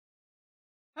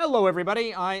Hello,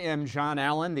 everybody. I am John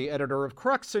Allen, the editor of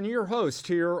Crux, and your host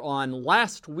here on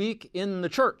Last Week in the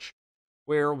Church,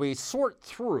 where we sort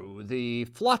through the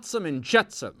flotsam and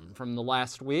jetsam from the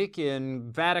last week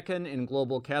in Vatican and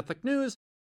global Catholic news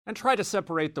and try to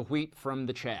separate the wheat from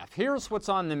the chaff. Here's what's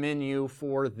on the menu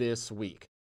for this week.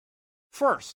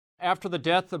 First, after the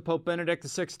death of Pope Benedict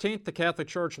XVI, the Catholic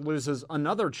Church loses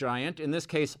another giant, in this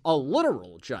case a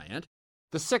literal giant.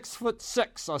 The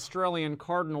 6'6" Australian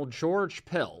Cardinal George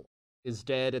Pell is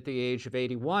dead at the age of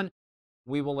 81.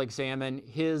 We will examine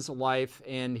his life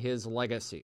and his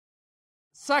legacy.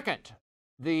 Second,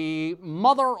 the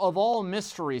mother of all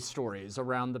mystery stories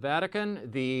around the Vatican,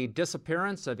 the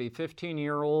disappearance of a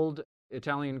 15-year-old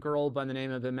Italian girl by the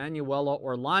name of Emanuela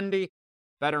Orlandi,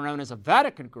 better known as a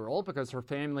Vatican girl because her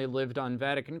family lived on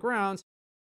Vatican grounds,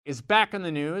 is back in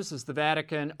the news as the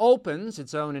Vatican opens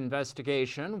its own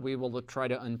investigation. We will try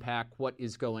to unpack what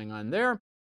is going on there.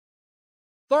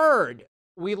 Third,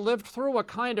 we lived through a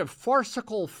kind of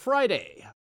farcical Friday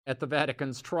at the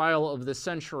Vatican's trial of the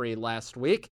century last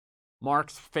week.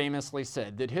 Marx famously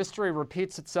said that history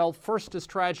repeats itself first as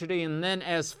tragedy and then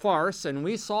as farce, and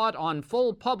we saw it on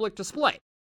full public display.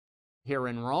 Here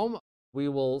in Rome, we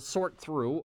will sort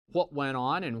through what went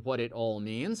on and what it all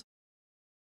means.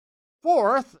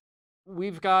 Fourth,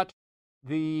 we've got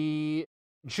the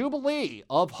Jubilee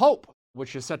of Hope,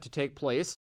 which is set to take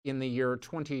place in the year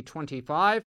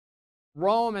 2025.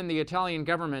 Rome and the Italian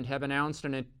government have announced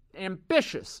an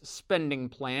ambitious spending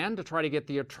plan to try to get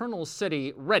the Eternal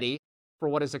City ready for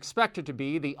what is expected to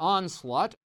be the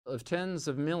onslaught of tens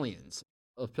of millions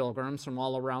of pilgrims from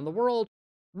all around the world.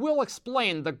 We'll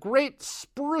explain the great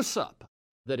spruce-up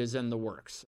that is in the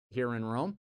works here in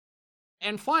Rome.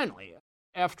 And finally,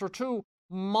 after two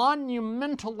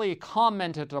monumentally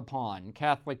commented upon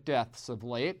Catholic deaths of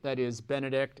late, that is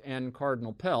Benedict and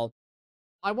Cardinal Pell,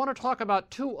 I want to talk about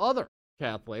two other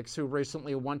Catholics who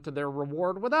recently went to their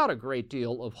reward without a great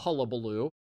deal of hullabaloo,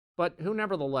 but who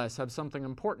nevertheless have something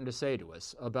important to say to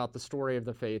us about the story of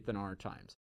the faith in our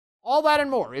times. All that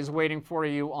and more is waiting for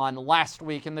you on Last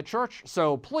Week in the Church,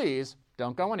 so please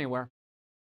don't go anywhere.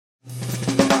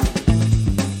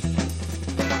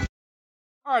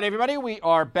 All right, everybody, we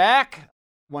are back.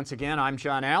 Once again, I'm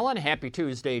John Allen. Happy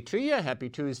Tuesday to you. Happy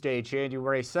Tuesday,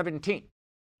 January 17th,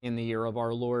 in the year of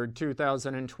our Lord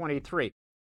 2023.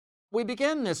 We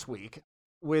begin this week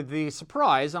with the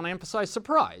surprise, and I emphasize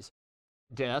surprise,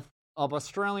 death of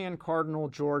Australian Cardinal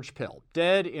George Pell,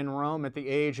 dead in Rome at the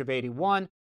age of 81,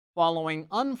 following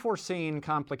unforeseen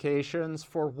complications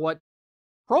for what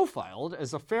profiled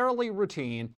as a fairly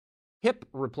routine hip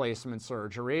replacement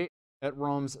surgery at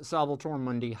Rome's Salvator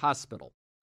Mundi Hospital.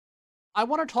 I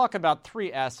want to talk about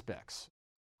three aspects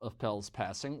of Pell's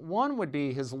passing. One would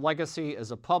be his legacy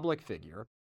as a public figure.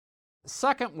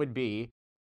 Second would be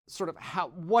sort of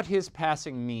what his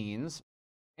passing means.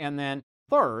 And then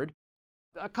third,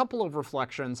 a couple of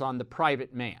reflections on the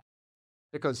private man.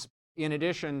 Because in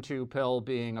addition to Pell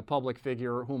being a public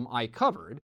figure whom I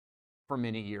covered for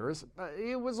many years,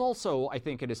 it was also, I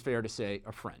think it is fair to say,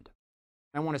 a friend.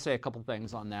 I want to say a couple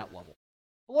things on that level.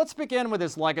 Let's begin with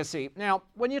his legacy. Now,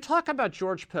 when you talk about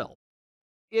George Pell,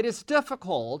 it is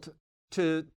difficult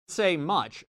to say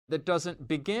much that doesn't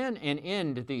begin and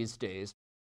end these days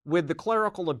with the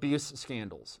clerical abuse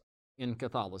scandals in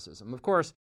Catholicism. Of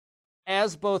course,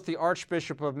 as both the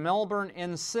Archbishop of Melbourne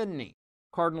and Sydney,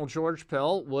 Cardinal George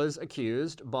Pell was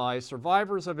accused by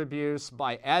survivors of abuse,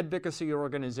 by advocacy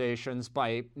organizations,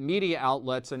 by media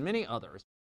outlets, and many others,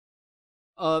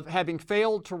 of having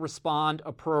failed to respond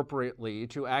appropriately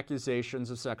to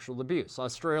accusations of sexual abuse.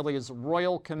 Australia's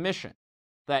Royal Commission,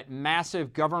 that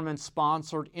massive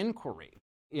government-sponsored inquiry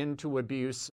into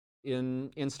abuse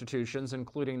in institutions,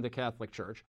 including the Catholic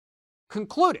Church,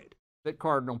 concluded that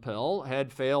Cardinal Pell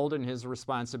had failed in his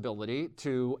responsibility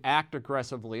to act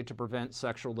aggressively to prevent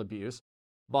sexual abuse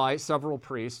by several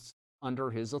priests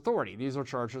under his authority. These are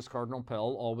charges Cardinal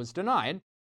Pell always denied.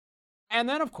 And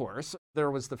then, of course,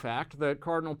 there was the fact that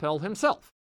Cardinal Pell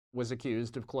himself was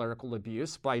accused of clerical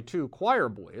abuse by two choir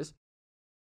boys.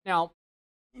 Now,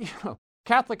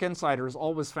 Catholic insiders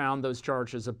always found those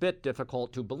charges a bit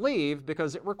difficult to believe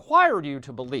because it required you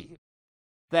to believe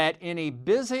that in a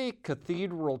busy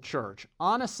cathedral church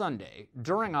on a Sunday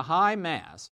during a high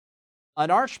mass,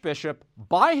 an archbishop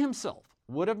by himself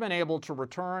would have been able to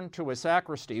return to a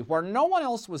sacristy where no one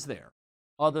else was there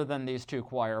other than these two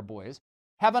choir boys,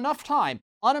 have enough time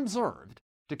unobserved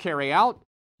to carry out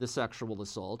the sexual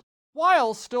assault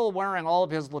while still wearing all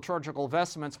of his liturgical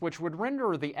vestments, which would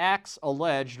render the acts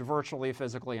alleged virtually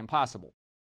physically impossible.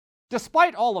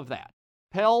 Despite all of that,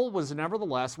 Pell was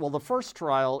nevertheless, well, the first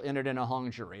trial ended in a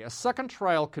hung jury. A second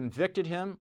trial convicted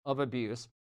him of abuse,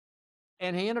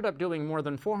 and he ended up doing more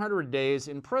than 400 days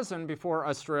in prison before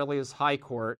Australia's High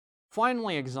Court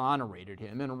finally exonerated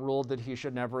him and ruled that he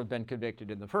should never have been convicted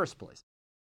in the first place.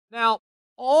 Now,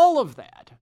 all of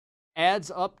that adds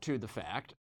up to the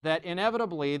fact that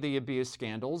inevitably the abuse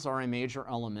scandals are a major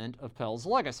element of Pell's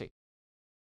legacy.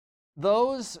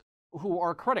 Those who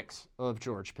are critics of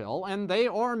George Pell, and they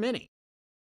are many,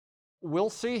 will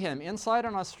see him inside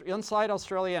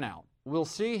Australia now. We'll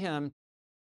see him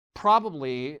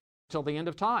probably till the end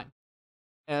of time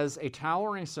as a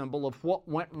towering symbol of what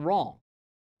went wrong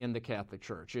in the Catholic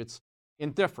Church. It's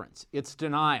indifference, it's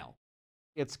denial,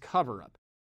 it's cover-up,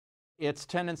 its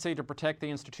tendency to protect the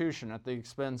institution at the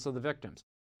expense of the victims.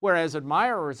 Whereas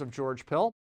admirers of George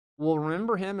Pell will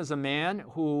remember him as a man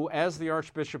who, as the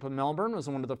Archbishop of Melbourne, was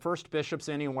one of the first bishops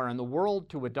anywhere in the world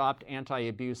to adopt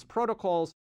anti-abuse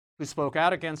protocols, who spoke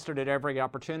out against it at every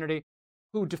opportunity,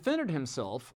 who defended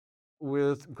himself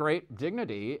with great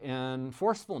dignity and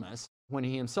forcefulness when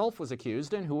he himself was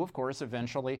accused, and who, of course,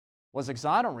 eventually was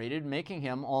exonerated, making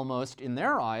him almost, in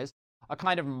their eyes, a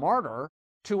kind of martyr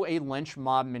to a lynch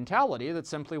mob mentality that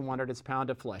simply wanted its pound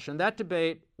of flesh. And that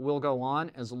debate will go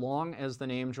on as long as the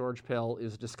name George Pell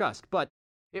is discussed. But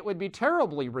it would be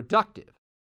terribly reductive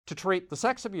to treat the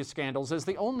sex abuse scandals as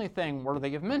the only thing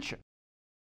worthy of mention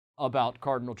about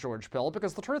Cardinal George Pell,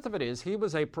 because the truth of it is he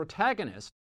was a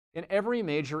protagonist in every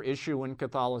major issue in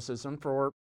Catholicism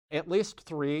for at least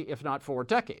 3, if not 4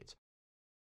 decades.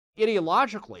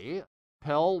 Ideologically,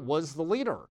 Pell was the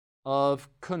leader of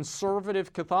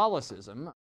conservative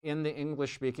Catholicism in the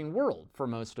English-speaking world for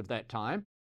most of that time.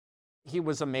 He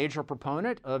was a major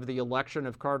proponent of the election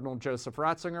of Cardinal Joseph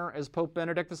Ratzinger as Pope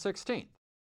Benedict XVI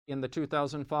in the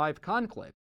 2005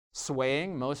 conclave,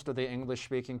 swaying most of the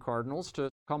English-speaking cardinals to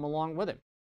come along with him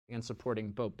in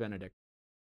supporting Pope Benedict.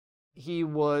 He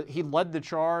led the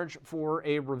charge for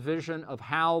a revision of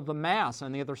how the Mass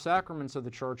and the other sacraments of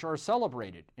the Church are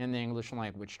celebrated in the English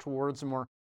language towards a more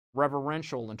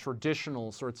reverential and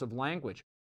traditional sorts of language,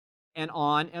 and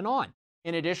on and on.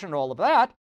 In addition to all of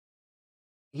that,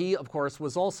 he, of course,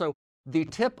 was also the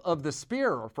tip of the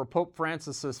spear for Pope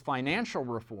Francis's financial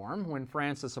reform when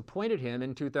Francis appointed him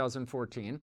in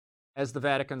 2014 as the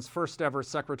Vatican's first ever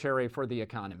Secretary for the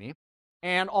Economy.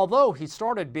 And although he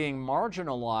started being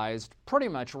marginalized pretty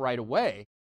much right away,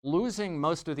 losing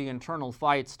most of the internal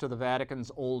fights to the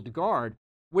Vatican's old guard,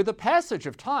 with the passage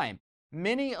of time,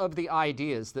 many of the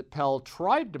ideas that Pell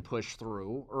tried to push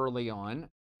through early on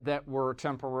that were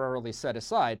temporarily set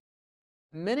aside,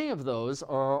 many of those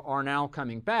are now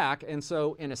coming back. And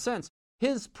so, in a sense,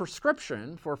 his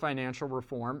prescription for financial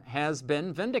reform has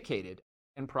been vindicated,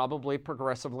 and probably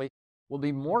progressively will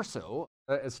be more so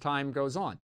as time goes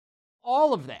on.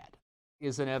 All of that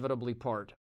is inevitably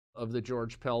part of the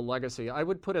George Pell legacy. I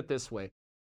would put it this way.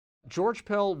 George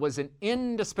Pell was an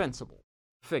indispensable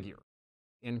figure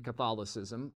in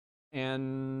Catholicism,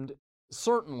 and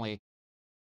certainly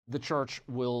the Church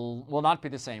will not be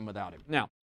the same without him. Now,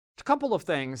 a couple of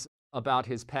things about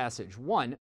his passage.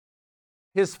 One,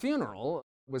 his funeral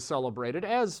was celebrated,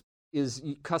 as is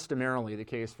customarily the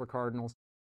case for cardinals,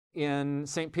 in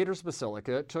St. Peter's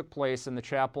Basilica. It took place in the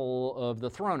chapel of the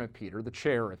Throne of Peter, the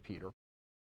chair of Peter.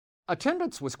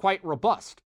 Attendance was quite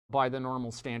robust by the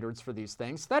normal standards for these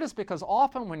things. That is because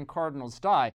often when cardinals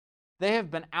die, they have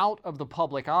been out of the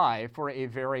public eye for a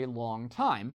very long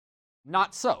time.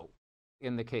 Not so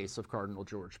in the case of Cardinal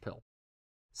George Pell.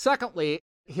 Secondly,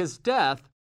 his death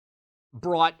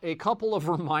brought a couple of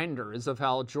reminders of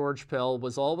how George Pell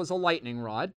was always a lightning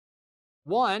rod.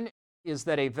 One is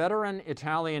that a veteran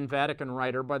Italian Vatican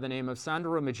writer by the name of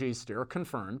Sandro Magister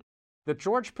confirmed that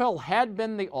George Pell had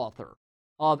been the author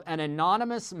of an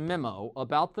anonymous memo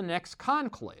about the next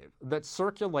conclave that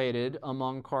circulated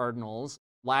among cardinals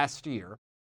last year,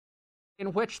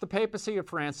 in which the papacy of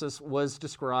Francis was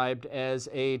described as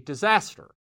a disaster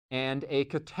and a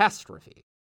catastrophe.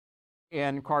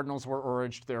 And cardinals were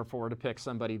urged, therefore, to pick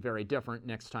somebody very different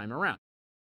next time around.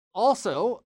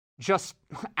 Also, just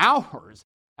hours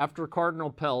after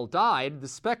Cardinal Pell died, The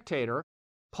Spectator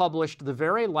published the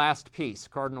very last piece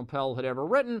Cardinal Pell had ever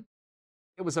written.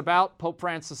 It was about Pope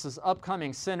Francis's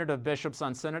upcoming Synod of Bishops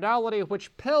on Synodality,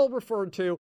 which Pell referred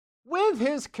to with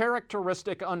his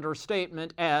characteristic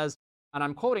understatement as, and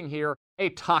I'm quoting here, a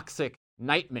toxic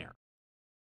nightmare.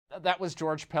 That was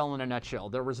George Pell in a nutshell.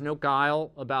 There was no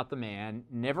guile about the man,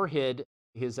 never hid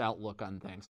his outlook on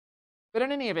things. But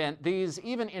in any event, these,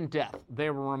 even in death, they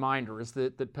were reminders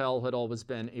that Pell had always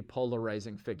been a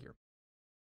polarizing figure.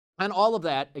 And all of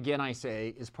that, again, I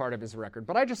say, is part of his record.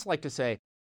 But I just like to say,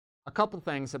 A couple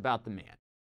things about the man.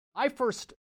 I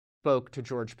first spoke to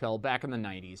George Pell back in the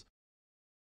 90s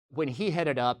when he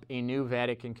headed up a new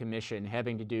Vatican commission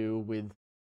having to do with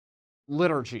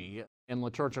liturgy and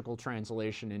liturgical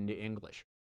translation into English.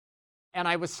 And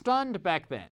I was stunned back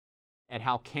then at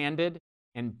how candid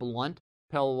and blunt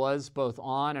Pell was, both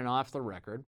on and off the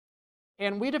record.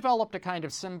 And we developed a kind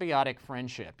of symbiotic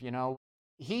friendship.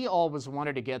 He always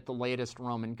wanted to get the latest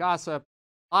Roman gossip.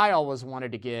 I always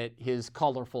wanted to get his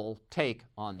colorful take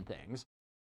on things.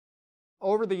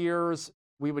 Over the years,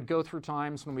 we would go through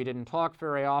times when we didn't talk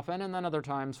very often, and then other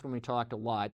times when we talked a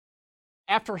lot.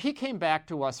 After he came back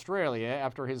to Australia,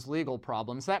 after his legal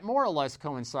problems, that more or less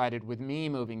coincided with me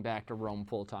moving back to Rome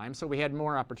full-time, so we had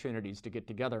more opportunities to get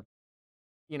together.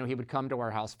 He would come to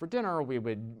our house for dinner. We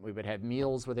would have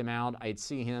meals with him out. I'd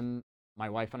see him. My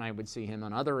wife and I would see him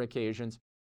on other occasions.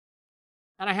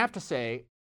 And I have to say,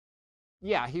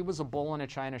 yeah, he was a bull in a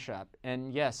china shop.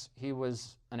 And yes, he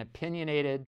was an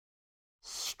opinionated,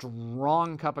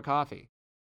 strong cup of coffee.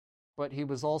 But he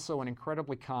was also an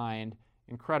incredibly kind,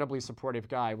 incredibly supportive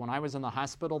guy. When I was in the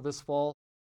hospital this fall,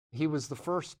 he was the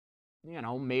first,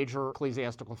 major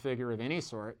ecclesiastical figure of any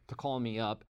sort to call me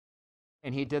up.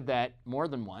 And he did that more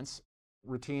than once,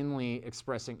 routinely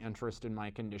expressing interest in my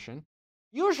condition,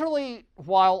 usually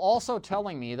while also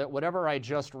telling me that whatever I'd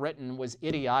just written was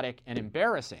idiotic and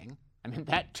embarrassing. I mean,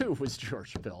 that too was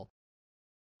George Pell,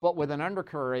 but with an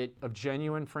undercurrent of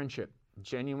genuine friendship,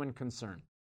 genuine concern.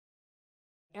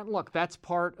 And look, that's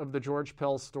part of the George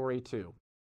Pell story too.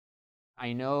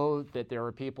 I know that there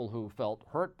are people who felt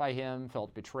hurt by him,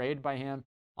 felt betrayed by him.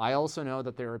 I also know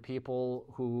that there are people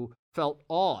who felt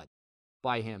awed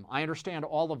by him. I understand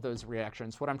all of those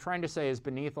reactions. What I'm trying to say is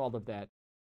beneath all of that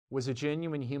was a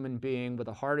genuine human being with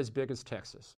a heart as big as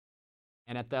Texas.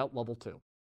 And at that level too,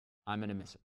 I'm going to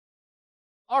miss it.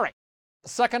 All right,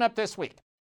 second up this week,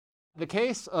 the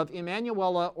case of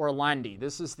Emanuela Orlandi.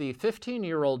 This is the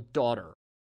 15-year-old daughter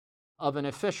of an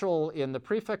official in the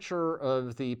prefecture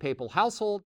of the papal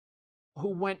household who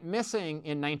went missing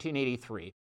in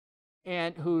 1983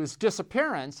 and whose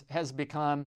disappearance has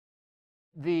become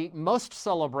the most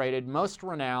celebrated, most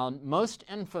renowned, most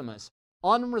infamous,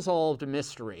 unresolved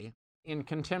mystery in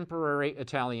contemporary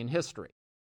Italian history.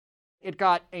 It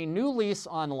got a new lease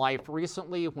on life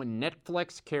recently when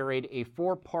Netflix carried a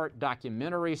 4-part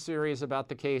documentary series about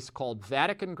the case called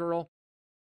Vatican Girl.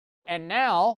 And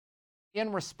now,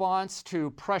 in response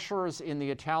to pressures in the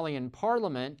Italian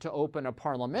parliament to open a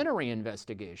parliamentary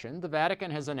investigation, the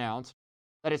Vatican has announced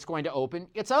that it's going to open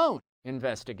its own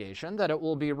investigation, that it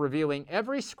will be reviewing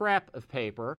every scrap of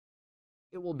paper.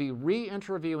 It will be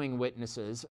re-interviewing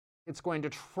witnesses. It's going to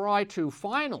try to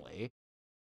finally,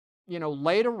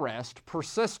 lay to rest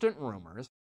persistent rumors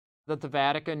that the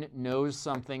Vatican knows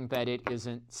something that it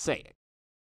isn't saying,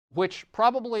 which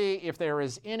probably, if there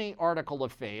is any article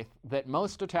of faith that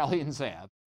most Italians have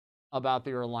about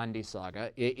the Orlandi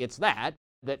saga, it's that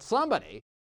somebody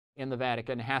in the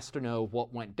Vatican has to know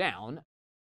what went down.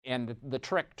 And the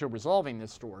trick to resolving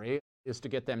this story is to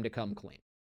get them to come clean.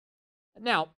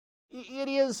 Now, it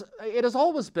has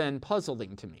always been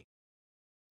puzzling to me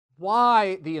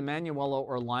why the Emanuela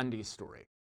Orlandi story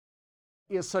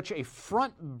is such a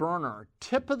front burner,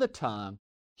 tip of the tongue,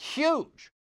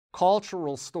 huge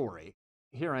cultural story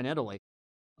here in Italy.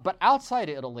 But outside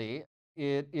Italy,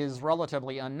 it is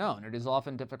relatively unknown. It is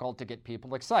often difficult to get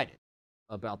people excited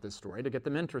about this story, to get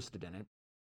them interested in it.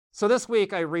 So this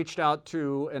week I reached out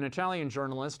to an Italian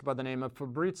journalist by the name of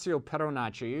Fabrizio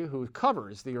Peronacci, who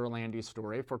covers the Orlandi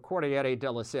story for Corriere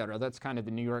della Sera, that's kind of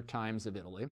the New York Times of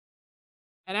Italy,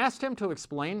 and asked him to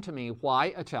explain to me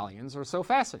why Italians are so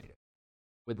fascinated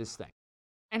with this thing.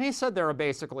 And he said there are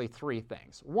basically 3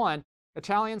 things. One,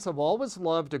 Italians have always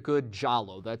loved a good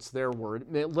giallo. That's their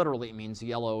word. It literally means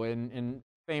yellow. In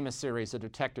famous series of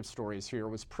detective stories here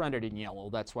was printed in yellow.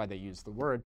 That's why they use the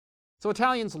word. So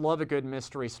Italians love a good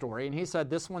mystery story, and he said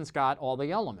this one's got all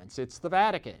the elements. It's the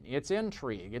Vatican, it's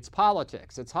intrigue, it's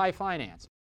politics, it's high finance,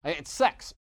 it's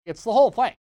sex, it's the whole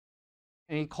thing.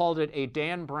 And he called it a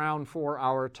Dan Brown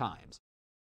 4-hour Times.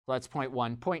 So that's point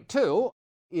 1. Point 2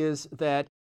 is that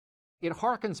it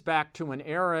harkens back to an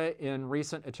era in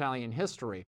recent Italian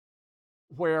history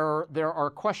where there are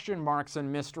question marks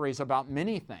and mysteries about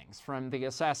many things, from the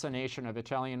assassination of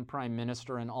Italian Prime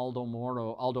Minister Aldo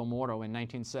Moro in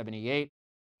 1978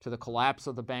 to the collapse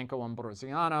of the Banco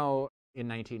Ambrosiano in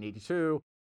 1982,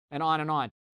 and on and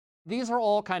on. These are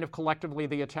all kind of collectively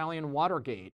the Italian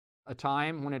Watergate, a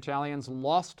time when Italians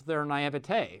lost their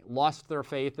naivete, lost their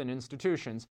faith in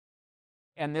institutions,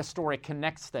 and this story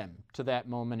connects them to that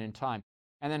moment in time.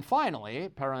 And then finally,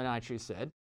 Peronacci said,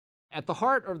 At the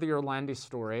heart of the Orlandi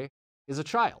story is a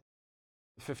child,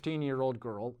 a 15-year-old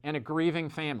girl, and a grieving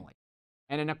family.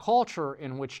 And in a culture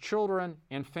in which children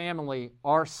and family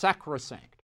are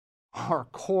sacrosanct, are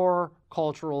core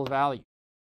cultural values,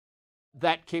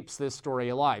 that keeps this story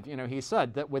alive. He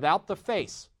said that without the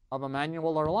face of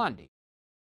Emanuel Orlandi,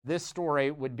 this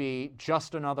story would be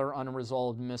just another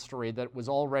unresolved mystery that was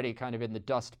already kind of in the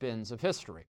dustbins of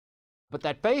history. But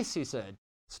that face, he said,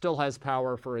 still has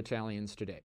power for Italians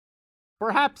today.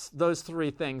 Perhaps those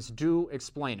three things do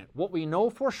explain it. What we know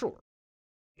for sure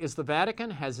is the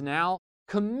Vatican has now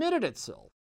committed itself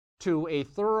to a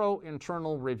thorough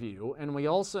internal review, and we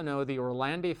also know the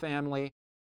Orlandi family,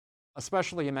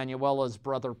 especially Emanuela's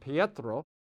brother Pietro,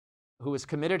 who has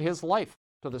committed his life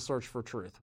to the search for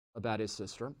truth about his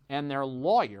sister, and their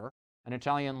lawyer, an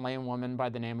Italian laywoman by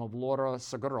the name of Laura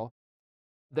Seguro.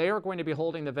 They are going to be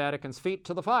holding the Vatican's feet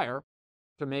to the fire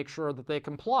to make sure that they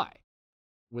comply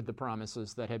with the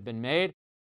promises that have been made,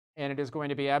 and it is going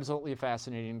to be absolutely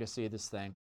fascinating to see this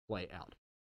thing play out.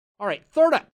 All right,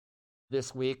 third up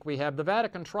this week, we have the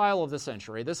Vatican trial of the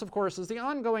century. This, of course, is the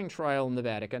ongoing trial in the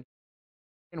Vatican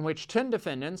in which 10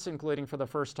 defendants, including for the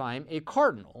first time a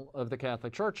cardinal of the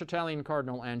Catholic Church, Italian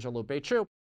Cardinal Angelo Becciu,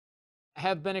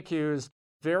 have been accused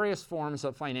of various forms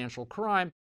of financial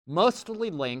crime, mostly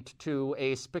linked to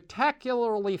a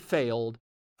spectacularly failed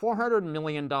 $400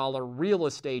 million real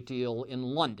estate deal in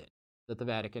London that the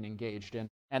Vatican engaged in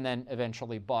and then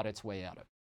eventually bought its way out of.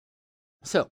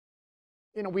 So,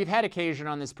 we've had occasion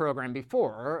on this program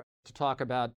before to talk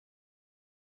about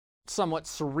somewhat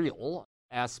surreal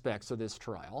aspects of this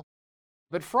trial,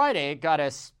 but Friday got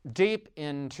us deep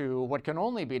into what can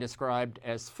only be described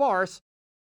as farce,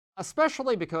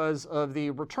 especially because of the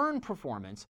return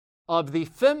performance of the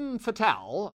femme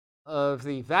fatale of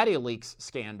the VatiLeaks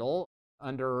scandal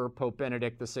under Pope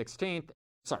Benedict XVI,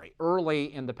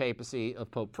 early in the papacy of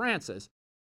Pope Francis,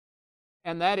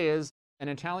 and that is an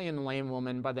Italian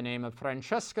laywoman by the name of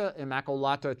Francesca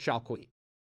Immacolata Cialqui.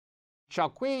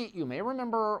 Cialqui, you may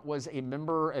remember, was a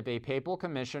member of a papal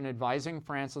commission advising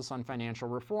Francis on financial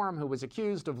reform who was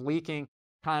accused of leaking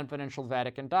confidential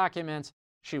Vatican documents.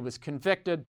 She was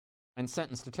convicted and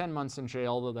sentenced to 10 months in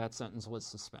jail, though that sentence was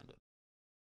suspended.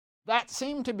 That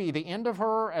seemed to be the end of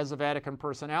her as a Vatican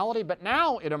personality, but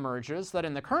now it emerges that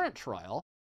in the current trial,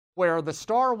 where the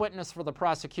star witness for the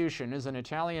prosecution is an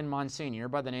Italian Monsignor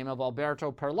by the name of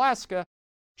Alberto Perlasca,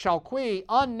 Cialqui,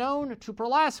 unknown to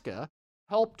Perlasca,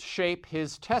 helped shape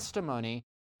his testimony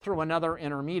through another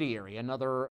intermediary,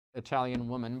 another Italian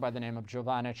woman by the name of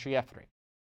Giovanna Chieffri.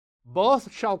 Both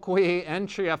Cialqui and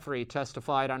Chieffri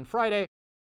testified on Friday,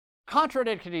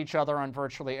 contradicted each other on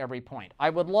virtually every point. I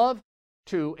would love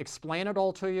to explain it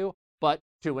all to you, but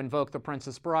to invoke the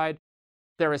Princess Bride,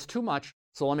 there is too much,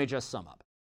 so let me just sum up.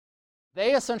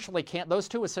 Those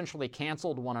two essentially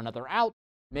canceled one another out,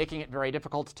 making it very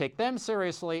difficult to take them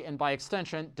seriously, and by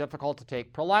extension, difficult to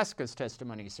take Perlasca's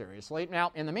testimony seriously.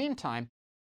 Now, in the meantime,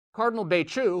 Cardinal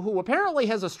Becciu, who apparently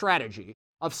has a strategy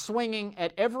of swinging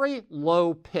at every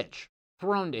low pitch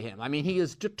thrown to him, he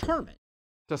is determined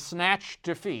to snatch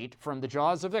defeat from the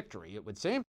jaws of victory, it would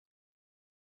seem,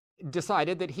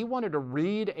 decided that he wanted to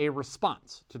read a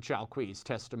response to Cialqui's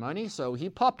testimony, so he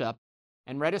popped up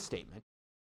and read a statement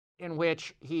in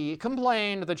which he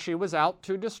complained that she was out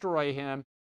to destroy him,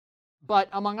 but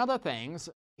among other things,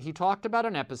 he talked about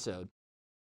an episode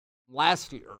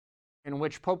last year in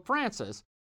which Pope Francis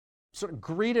sort of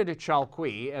greeted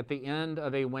Cialqui at the end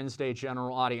of a Wednesday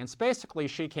general audience. Basically,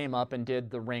 she came up and did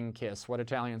the ring kiss, what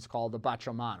Italians call the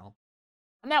bacio mano,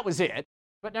 and that was it,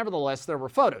 but nevertheless, there were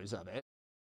photos of it.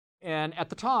 And at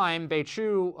the time,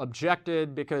 Becciu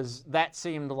objected because that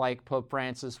seemed like Pope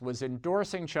Francis was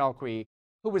endorsing Cialqui,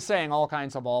 who was saying all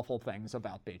kinds of awful things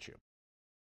about Becciu.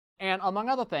 And among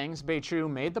other things, Becciu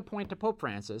made the point to Pope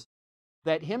Francis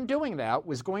that him doing that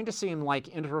was going to seem like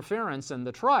interference in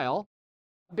the trial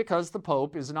because the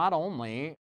Pope is not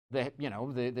only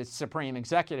the supreme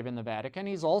executive in the Vatican,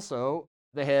 he's also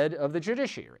the head of the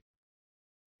judiciary.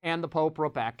 And the Pope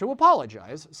wrote back to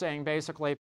apologize, saying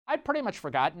basically, I'd pretty much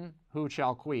forgotten who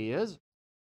Cialqui is,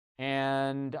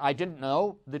 and I didn't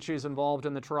know that she's involved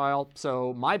in the trial,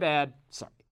 so my bad,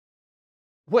 sorry.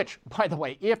 Which, by the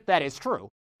way, if that is true,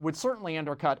 would certainly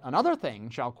undercut another thing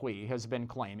Cialqui has been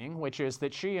claiming, which is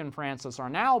that she and Francis are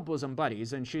now bosom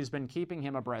buddies, and she's been keeping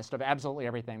him abreast of absolutely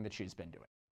everything that she's been doing.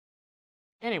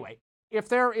 Anyway, if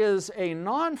there is a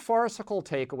non-farcical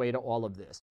takeaway to all of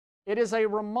this, it is a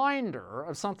reminder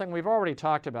of something we've already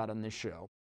talked about on this show,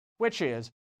 which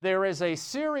is there is a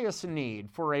serious need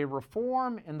for a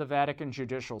reform in the Vatican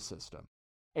judicial system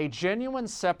a genuine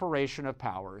separation of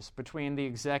powers between the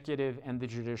executive and the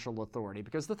judicial authority.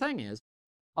 Because the thing is,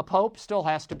 a pope still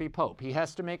has to be pope. He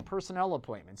has to make personnel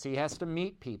appointments. He has to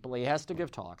meet people. He has to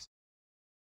give talks.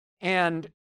 And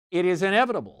it is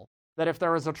inevitable that if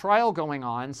there is a trial going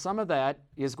on, some of that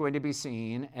is going to be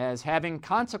seen as having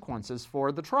consequences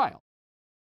for the trial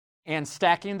and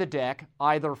stacking the deck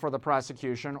either for the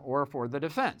prosecution or for the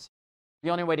defense. The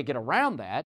only way to get around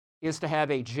that is to have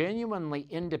a genuinely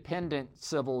independent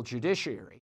civil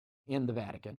judiciary in the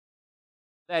Vatican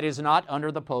that is not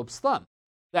under the Pope's thumb.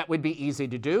 That would be easy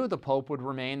to do. The Pope would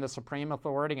remain the supreme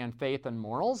authority in faith and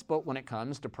morals, but when it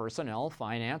comes to personnel,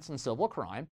 finance, and civil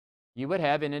crime, you would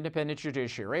have an independent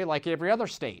judiciary like every other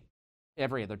state,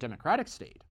 every other democratic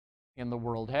state in the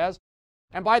world has.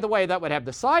 And by the way, that would have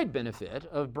the side benefit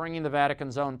of bringing the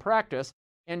Vatican's own practice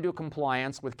into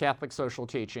compliance with Catholic social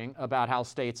teaching about how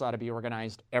states ought to be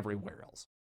organized everywhere else.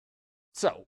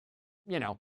 So,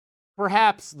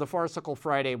 perhaps the farcical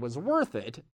Friday was worth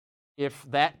it if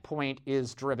that point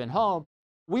is driven home.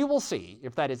 We will see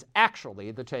if that is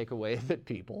actually the takeaway that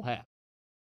people have.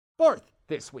 Fourth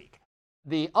this week,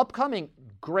 the upcoming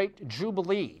Great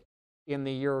Jubilee in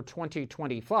the year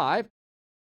 2025.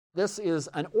 This is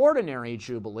an ordinary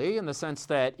jubilee in the sense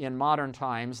that in modern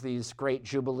times, these great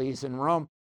jubilees in Rome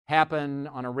happen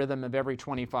on a rhythm of every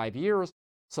 25 years.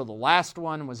 So the last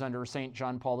one was under St.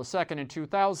 John Paul II in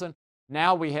 2000.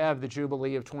 Now we have the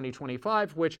Jubilee of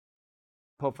 2025, which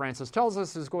Pope Francis tells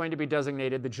us is going to be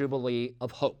designated the Jubilee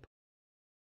of Hope.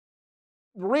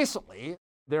 Recently,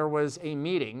 there was a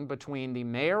meeting between the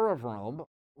mayor of Rome,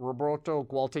 Roberto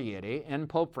Gualtieri, and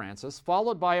Pope Francis,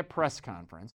 followed by a press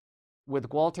conference with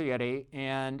Gualtieri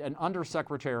and an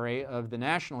undersecretary of the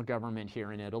national government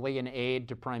here in Italy, an aide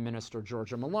to Prime Minister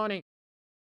Giorgia Meloni,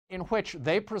 in which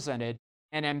they presented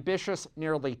an ambitious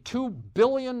nearly $2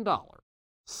 billion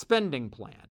spending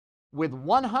plan with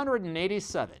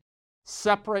 187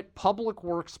 separate public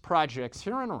works projects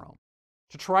here in Rome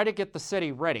to try to get the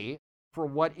city ready for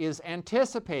what is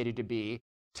anticipated to be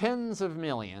tens of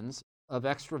millions of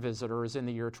extra visitors in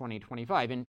the year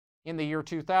 2025. And in the year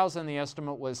 2000, the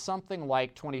estimate was something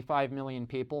like 25 million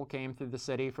people came through the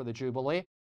city for the Jubilee.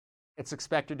 It's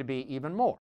expected to be even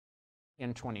more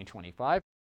in 2025.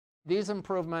 These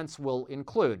improvements will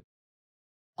include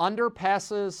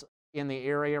underpasses in the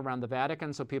area around the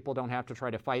Vatican so people don't have to try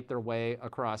to fight their way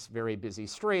across very busy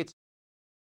streets,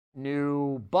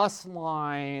 new bus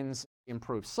lines,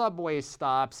 improved subway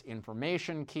stops,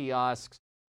 information kiosks,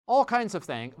 all kinds of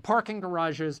things, parking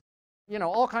garages,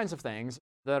 all kinds of things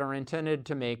that are intended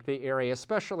to make the area,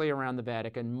 especially around the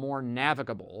Vatican, more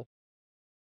navigable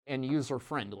and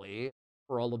user-friendly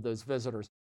for all of those visitors.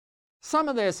 Some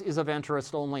of this is of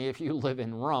interest only if you live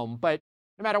in Rome, but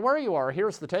no matter where you are,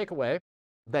 here's the takeaway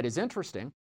that is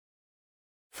interesting.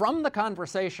 From the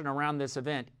conversation around this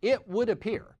event, it would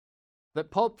appear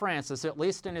that Pope Francis, at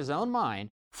least in his own mind,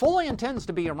 fully intends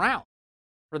to be around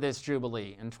for this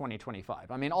Jubilee in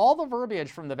 2025. I mean, all the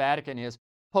verbiage from the Vatican is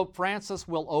Pope Francis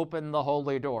will open the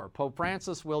holy door. Pope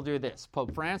Francis will do this.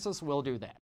 Pope Francis will do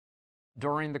that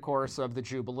during the course of the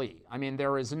Jubilee. I mean,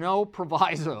 there is no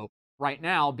proviso right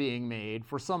now being made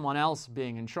for someone else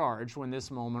being in charge when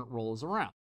this moment rolls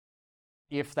around.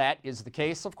 If that is the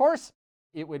case, of course,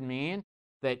 it would mean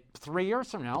that 3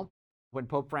 years from now, when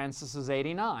Pope Francis is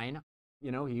 89,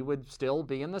 he would still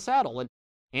be in the saddle. And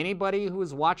anybody who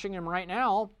is watching him right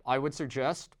now, I would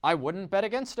suggest I wouldn't bet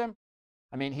against him.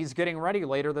 I mean, he's getting ready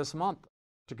later this month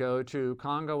to go to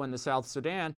Congo and the South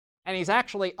Sudan, and he's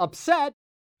actually upset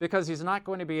because he's not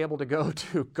going to be able to go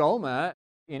to Goma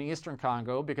in eastern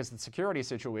Congo because the security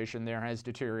situation there has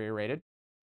deteriorated.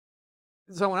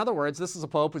 So in other words, this is a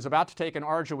pope who's about to take an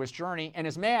arduous journey and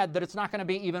is mad that it's not going to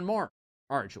be even more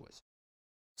arduous.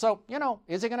 So,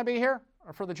 is he going to be here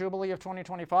for the Jubilee of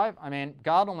 2025? I mean,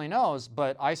 God only knows,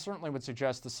 but I certainly would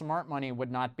suggest the smart money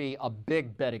would not be a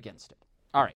big bet against it.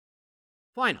 All right.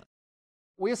 Finally,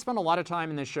 we have spent a lot of time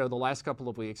in this show the last couple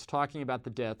of weeks talking about the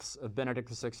deaths of Benedict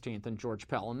XVI and George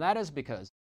Pell, and that is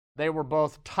because they were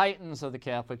both titans of the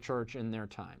Catholic Church in their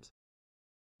times.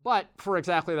 But for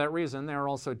exactly that reason, they're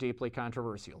also deeply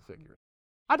controversial figures.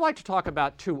 I'd like to talk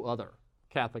about two other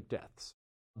Catholic deaths.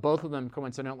 Both of them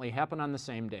coincidentally happened on the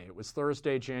same day. It was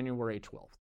Thursday, January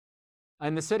 12th.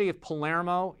 In the city of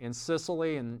Palermo in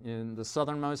Sicily, in the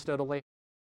southernmost Italy,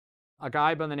 a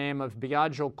guy by the name of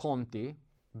Biagio Conti,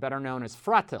 better known as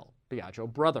Fratel Biagio,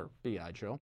 brother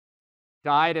Biagio,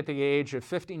 died at the age of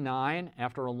 59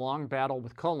 after a long battle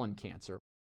with colon cancer.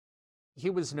 He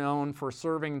was known for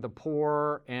serving the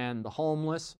poor and the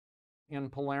homeless in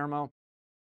Palermo.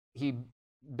 He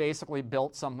basically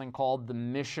built something called the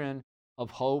Mission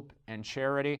of Hope and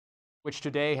Charity, which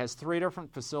today has 3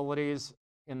 different facilities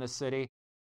in the city.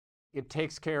 It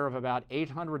takes care of about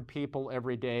 800 people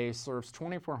every day, serves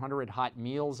 2,400 hot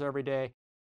meals every day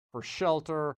for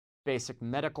shelter, basic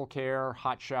medical care,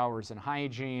 hot showers and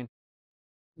hygiene,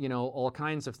 all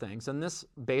kinds of things. And this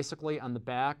basically on the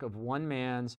back of one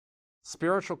man's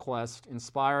spiritual quest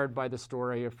inspired by the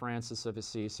story of Francis of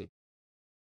Assisi.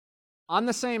 On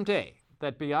the same day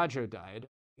that Biagio died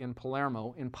in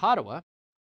Palermo, in Padua,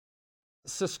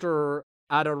 Sister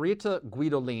Adorita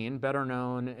Guidolin, better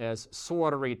known as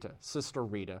Suor Rita, Sister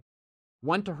Rita,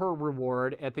 went to her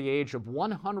reward at the age of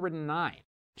 109.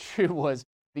 She was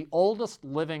the oldest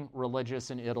living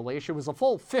religious in Italy. She was a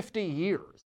full 50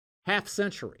 years, half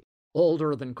century,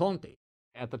 older than Conti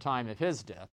at the time of his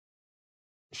death.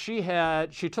 She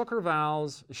took her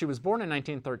vows. She was born in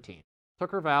 1913,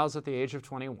 took her vows at the age of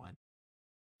 21.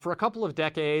 For a couple of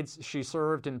decades, she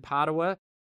served in Padua,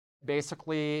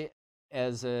 basically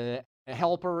as a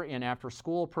helper in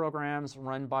after-school programs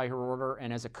run by her order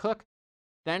and as a cook.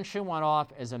 Then she went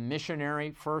off as a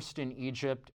missionary, first in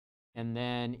Egypt and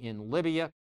then in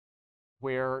Libya,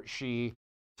 where she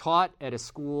taught at a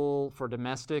school for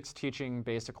domestics, teaching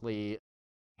basically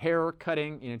hair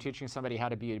cutting, teaching somebody how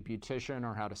to be a beautician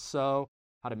or how to sew,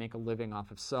 how to make a living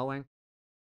off of sewing.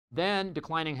 Then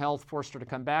declining health forced her to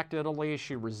come back to Italy.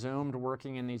 She resumed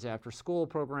working in these after-school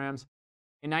programs.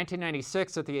 In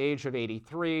 1996, at the age of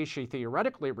 83, she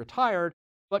theoretically retired,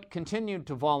 but continued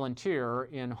to volunteer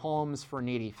in homes for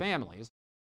needy families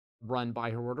run by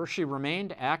her order. She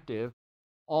remained active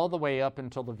all the way up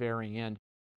until the very end.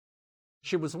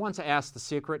 She was once asked the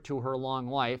secret to her long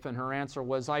life, and her answer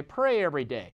was, "I pray every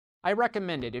day. I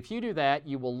recommend it. If you do that,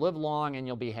 you will live long and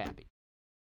you'll be happy."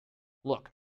 Look,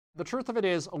 the truth of it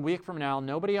is, a week from now,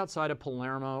 nobody outside of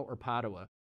Palermo or Padua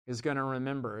is going to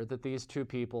remember that these two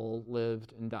people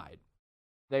lived and died.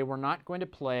 They were not going to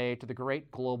play to the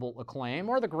great global acclaim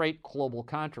or the great global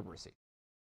controversy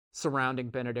surrounding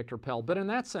Benedict or Pell. But in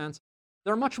that sense,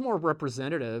 they're much more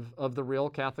representative of the real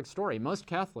Catholic story. Most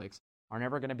Catholics are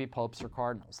never going to be popes or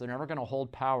cardinals. They're never going to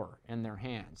hold power in their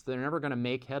hands. They're never going to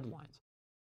make headlines.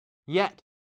 Yet,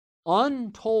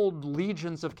 untold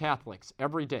legions of Catholics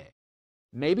every day,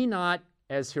 maybe not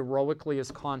as heroically as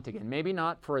Conti, and maybe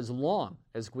not for as long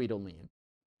as Guidolin,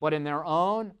 but in their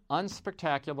own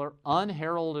unspectacular,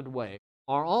 unheralded way,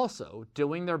 are also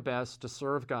doing their best to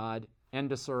serve God and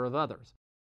to serve others.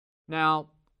 Now,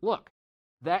 look,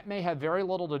 that may have very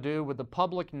little to do with the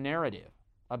public narrative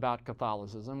about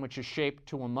Catholicism, which is shaped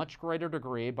to a much greater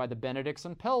degree by the Benedicts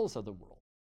and Pells of the world.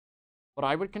 But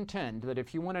I would contend that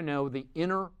if you want to know the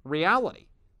inner reality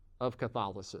of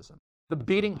Catholicism, the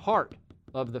beating heart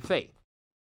of the faith,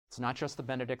 it's not just the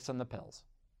Benedicts and the Pells.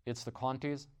 It's the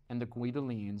Contis and the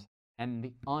Guidolins and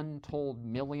the untold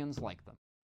millions like them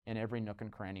in every nook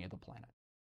and cranny of the planet.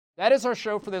 That is our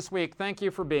show for this week. Thank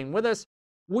you for being with us.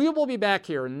 We will be back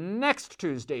here next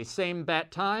Tuesday, same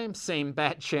bat time, same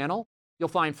bat channel. You'll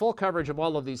find full coverage of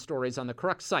all of these stories on the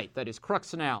Crux site. That is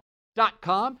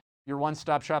cruxnow.com, your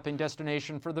one-stop shopping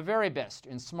destination for the very best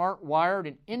in smart, wired,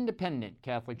 and independent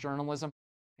Catholic journalism.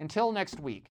 Until next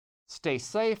week, stay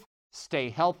safe, stay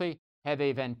healthy, have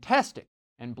a fantastic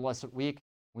and blessed week.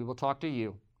 We will talk to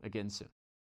you again soon.